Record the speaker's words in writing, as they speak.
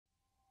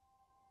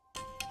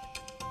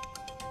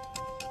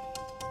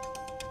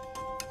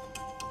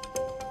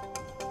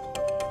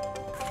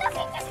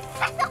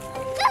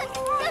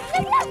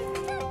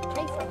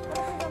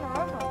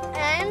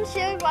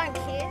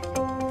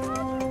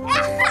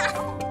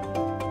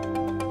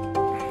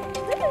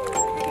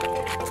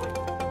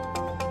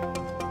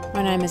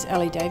My name is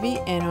Ellie Davey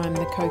and I'm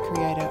the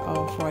co-creator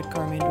of Ride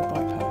Coromandel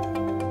Bike Park.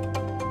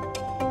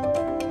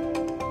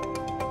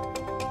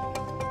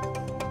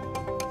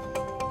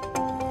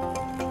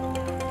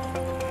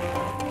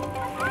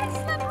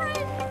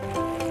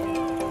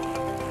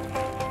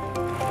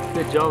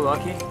 Good job,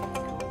 Lucky.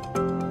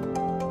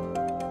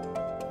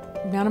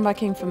 Mountain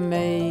biking for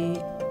me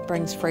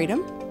brings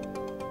freedom.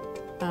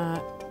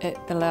 It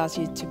allows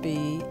you to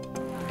be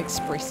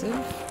expressive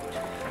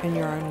in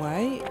your own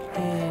way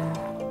and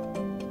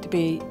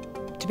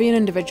to be an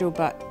individual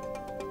but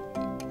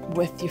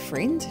with your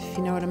friends, if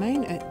you know what I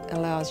mean. It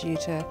allows you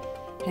to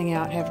hang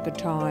out, have a good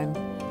time,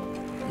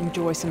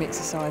 enjoy some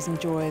exercise,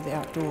 enjoy the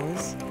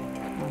outdoors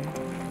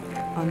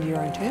on your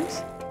own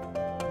terms.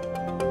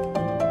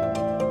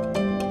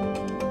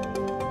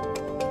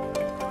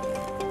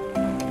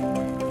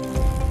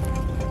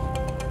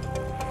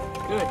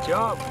 Good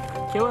job,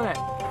 killing it.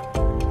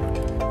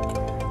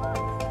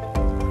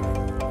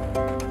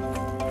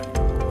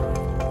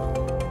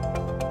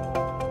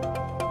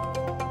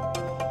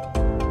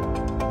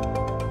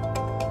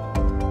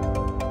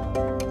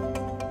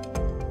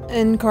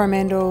 In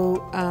Coromandel,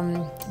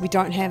 we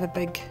don't have a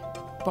big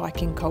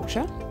biking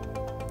culture,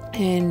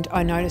 and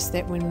I noticed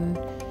that when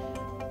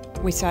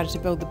we started to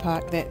build the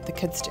park that the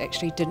kids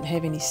actually didn't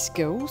have any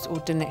skills or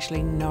didn't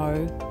actually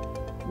know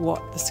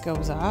what the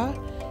skills are.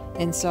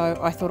 And so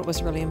I thought it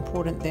was really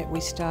important that we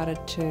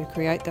started to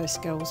create those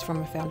skills from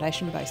a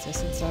foundation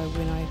basis. And so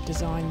when I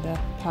designed the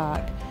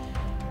park,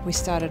 we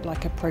started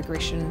like a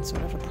progression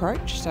sort of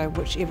approach. So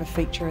whichever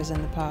feature is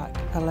in the park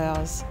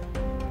allows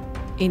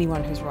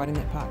anyone who's riding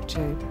that park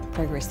to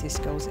progress their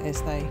skills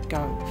as they go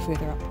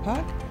further up the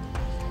park.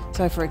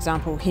 So for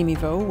example,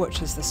 Hemiville,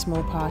 which is the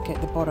small park at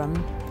the bottom,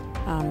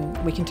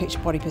 we can teach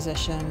body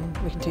position,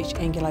 we can teach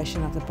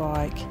angulation of the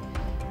bike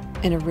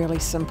in a really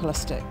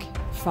simplistic,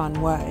 fun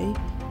way.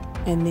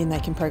 And then they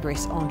can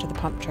progress onto the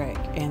pump track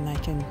and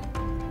they can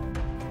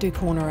do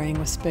cornering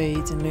with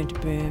speeds and learn to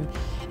berm.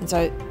 And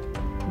so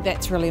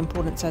that's really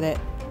important, so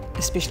that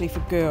especially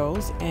for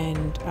girls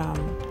and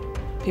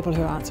people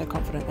who aren't so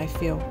confident, they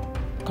feel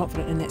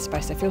confident in that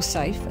space, they feel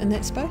safe in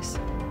that space.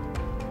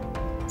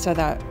 So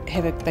they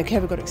have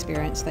a good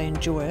experience, they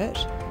enjoy it,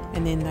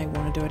 and then they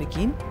want to do it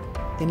again.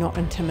 They're not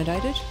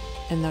intimidated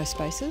in those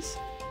spaces.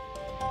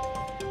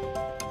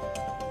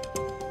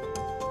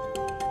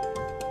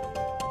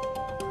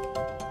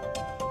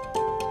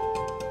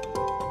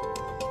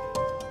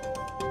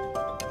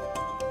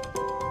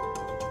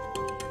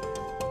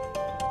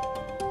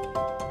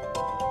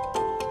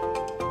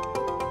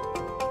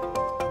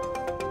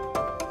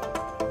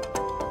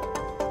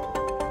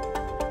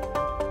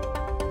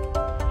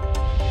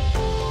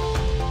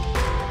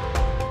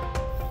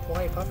 Why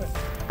are you puffing?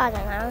 I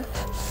don't know.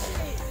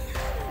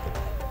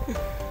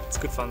 It's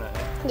good fun though,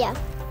 eh? Yeah.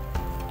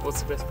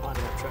 What's the best part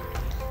of that track?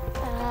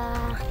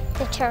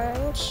 The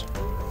turns.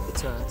 The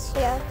turns?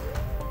 Yeah.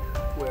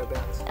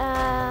 Whereabouts?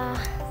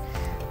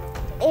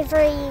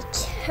 Every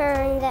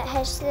turn that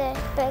has the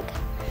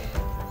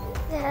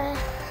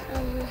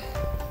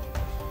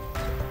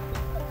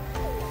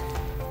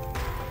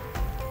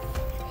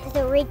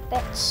red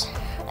bits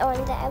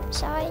on the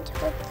outside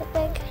with the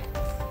big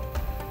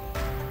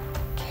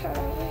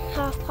turn,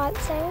 half pipe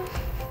thing.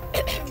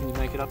 Can you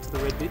make it up to the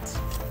red bits?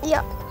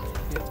 Yeah.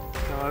 Yeah.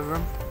 Go over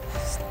them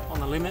on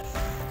the limit?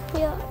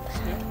 Yeah.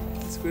 Yeah,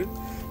 that's good.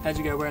 How'd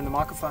you go wearing the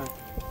microphone?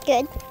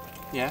 Good.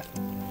 Yeah?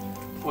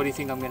 What do you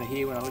think I'm going to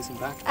hear when I listen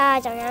back?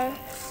 I don't know.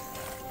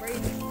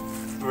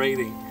 Breathing.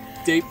 Breathing.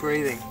 Deep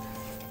breathing.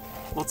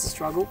 What's the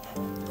struggle?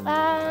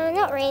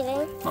 Not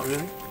really. Not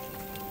really?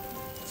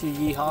 A few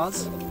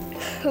yeehaws?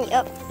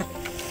 Yep.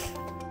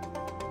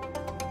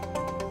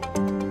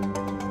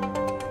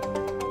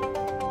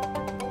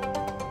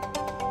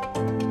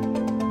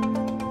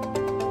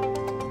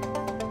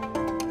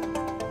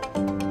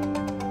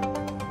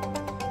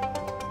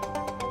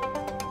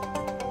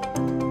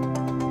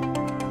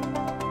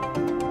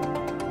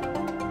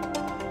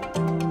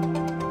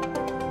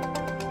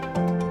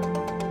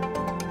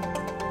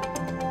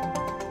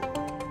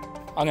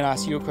 I'm going to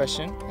ask you a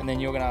question and then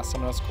you're going to ask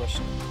someone else a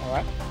question,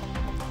 alright?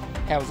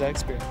 How was that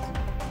experience?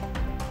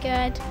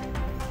 Good.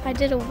 I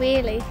did a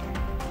wheelie.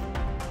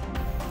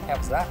 How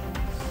was that?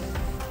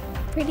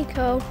 Pretty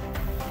cool.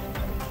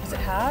 Is it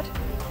hard?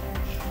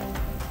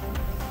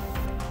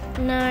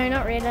 No,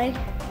 not really.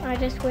 I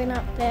just went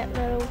up that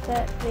little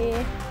bit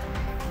there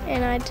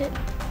and I did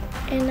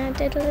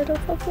a little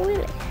pop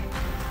wheelie.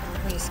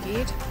 Were you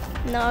scared?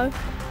 No.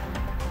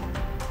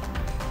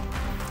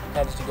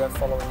 How did you go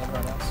following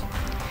everyone else?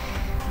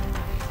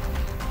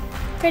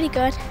 Pretty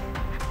good.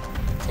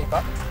 Keep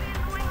up?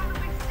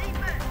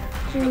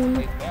 You got to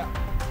beat them out.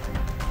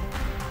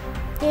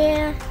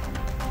 Yeah.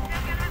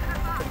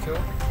 Pretty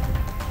cool.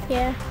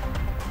 Yeah.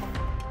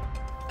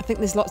 I think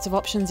there's lots of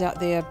options out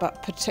there,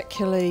 but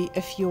particularly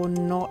if you're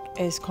not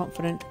as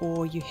confident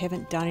or you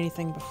haven't done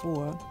anything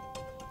before,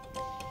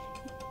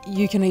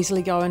 you can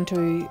easily go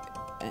into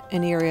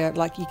an area,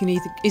 like you can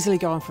easily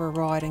go on for a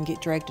ride and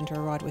get dragged into a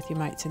ride with your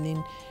mates and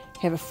then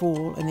have a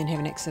fall and then have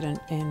an accident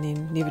and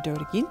then never do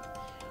it again,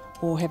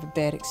 or have a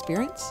bad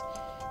experience.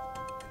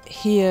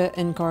 Here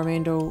in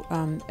Coromandel,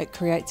 it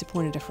creates a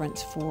point of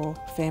difference for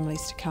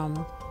families to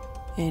come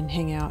and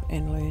hang out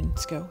and learn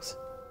skills.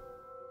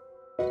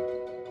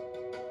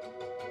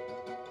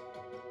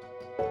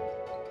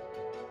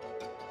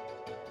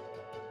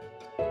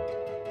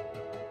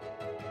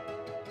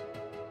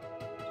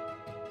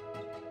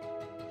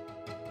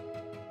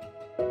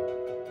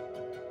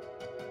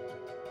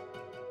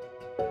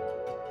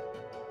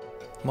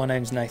 My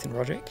name's Nathan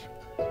Roderick,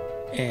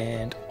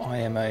 and I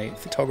am a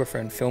photographer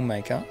and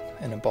filmmaker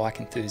and a bike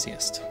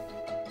enthusiast.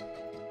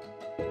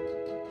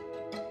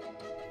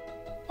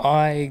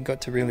 I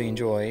got to really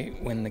enjoy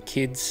when the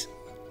kids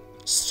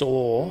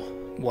saw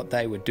what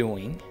they were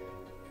doing,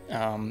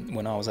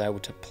 when I was able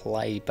to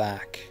play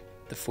back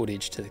the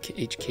footage to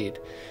each kid,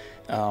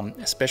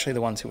 especially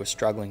the ones who were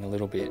struggling a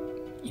little bit.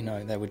 You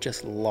know, they would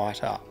just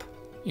light up.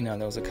 You know,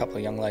 there was a couple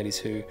of young ladies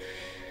who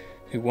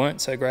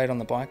weren't so great on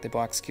the bike, their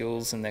bike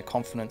skills and their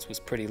confidence was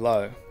pretty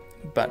low.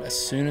 But as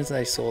soon as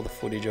they saw the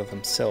footage of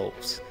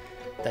themselves,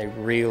 they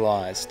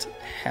realised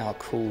how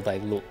cool they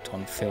looked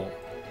on film.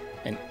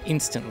 And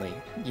instantly,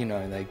 you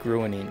know, they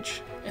grew an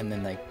inch, and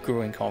then they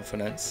grew in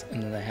confidence,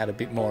 and then they had a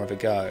bit more of a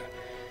go.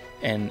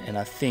 And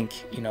I think,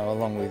 you know,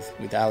 along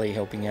with Ali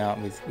helping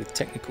out with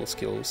technical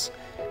skills,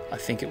 I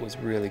think it was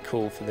really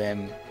cool for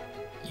them,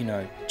 you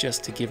know,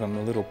 just to give them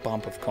a little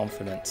bump of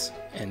confidence.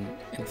 And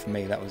for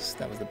me, that was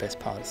the best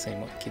part of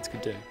seeing what the kids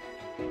could do.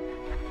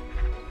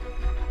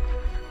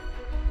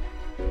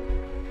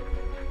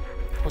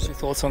 What's your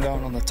thoughts on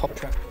going on the top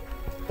track?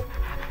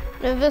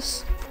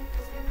 Nervous.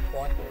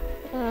 Why?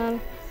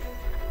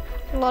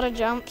 A lot of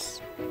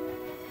jumps.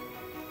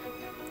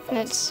 And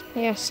it's,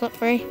 yeah,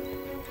 slippery.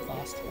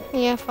 Fast?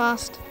 Yeah,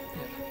 fast.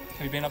 Yeah.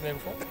 Have you been up there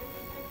before?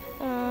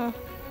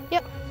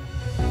 Yep.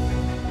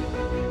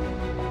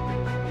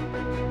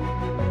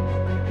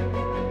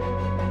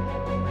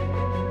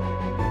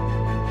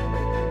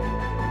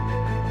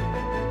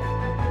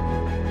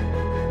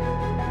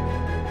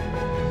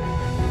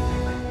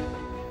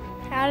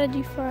 How did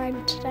you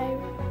find today?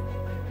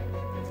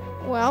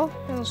 Well,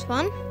 it was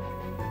fun.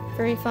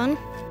 Very fun.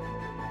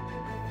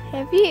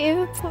 Have you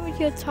ever put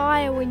your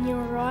tyre when you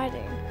were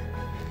riding?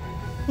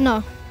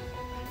 No.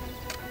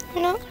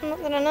 No,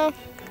 not that I know.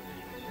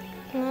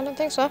 No, I don't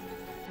think so.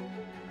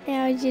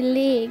 How's your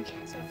leg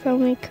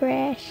from your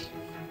crash?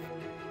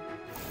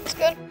 It's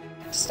good.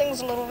 It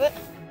stings a little bit.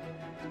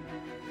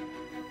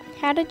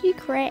 How did you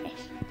crash?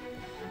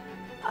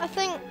 I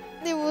think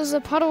there was a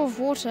puddle of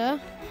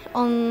water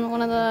on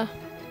one of the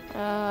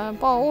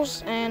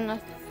bowls, and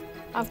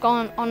I've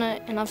gone on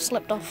it and I've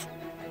slipped off.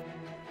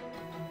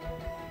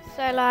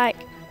 So like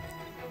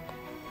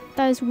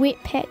those wet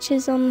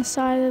patches on the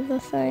side of the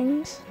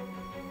things?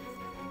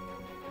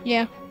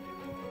 Yeah,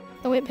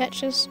 the wet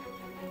patches.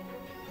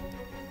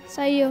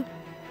 So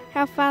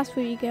how fast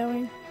were you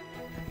going?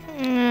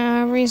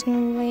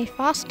 Reasonably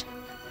fast.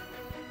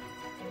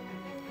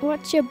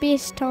 What's your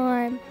best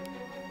time?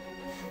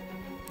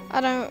 I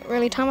don't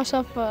really time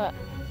myself, but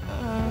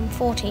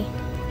 40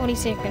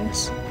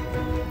 seconds.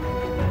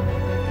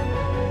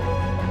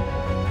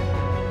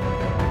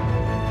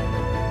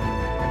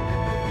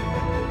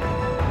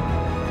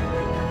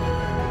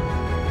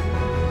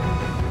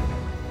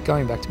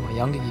 Going back to my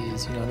younger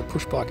years, you know, the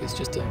push bike is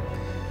just a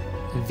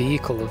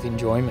vehicle of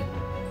enjoyment,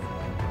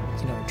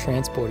 you know,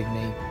 transporting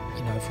me,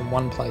 you know, from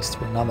one place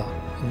to another.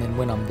 And then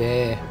when I'm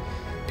there,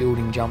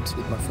 building jumps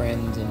with my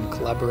friends and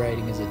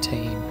collaborating as a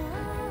team,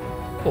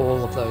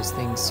 all of those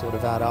things sort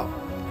of add up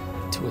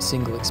to a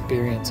single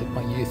experience of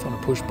my youth on a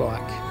push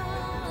bike.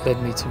 Led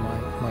me to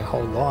my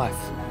whole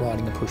life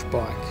riding a push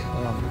bike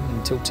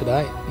until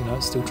today, you know,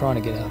 still trying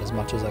to get out as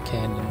much as I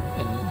can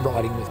and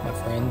riding with my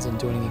friends and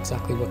doing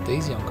exactly what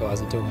these young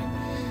guys are doing.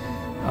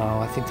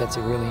 I think that's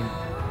a really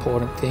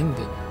important thing,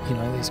 that, you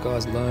know, these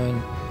guys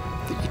learn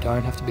that you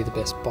don't have to be the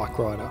best bike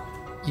rider.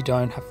 You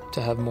don't have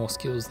to have more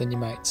skills than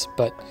your mates,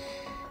 but,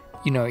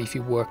 you know, if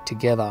you work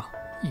together,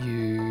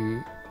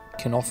 you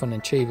can often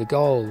achieve a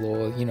goal,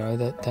 or, you know,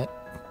 that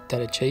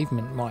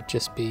achievement might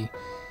just be,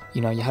 you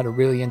know, you had a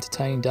really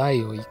entertaining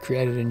day, or you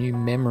created a new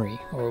memory,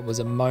 or it was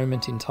a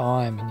moment in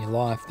time in your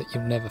life that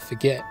you'll never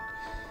forget.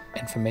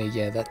 And for me,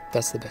 yeah,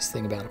 that's the best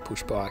thing about a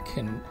push bike,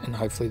 and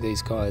hopefully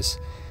these guys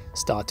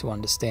start to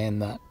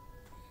understand that,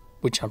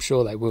 which I'm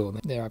sure they will.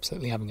 They're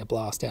absolutely having a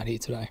blast out here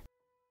today.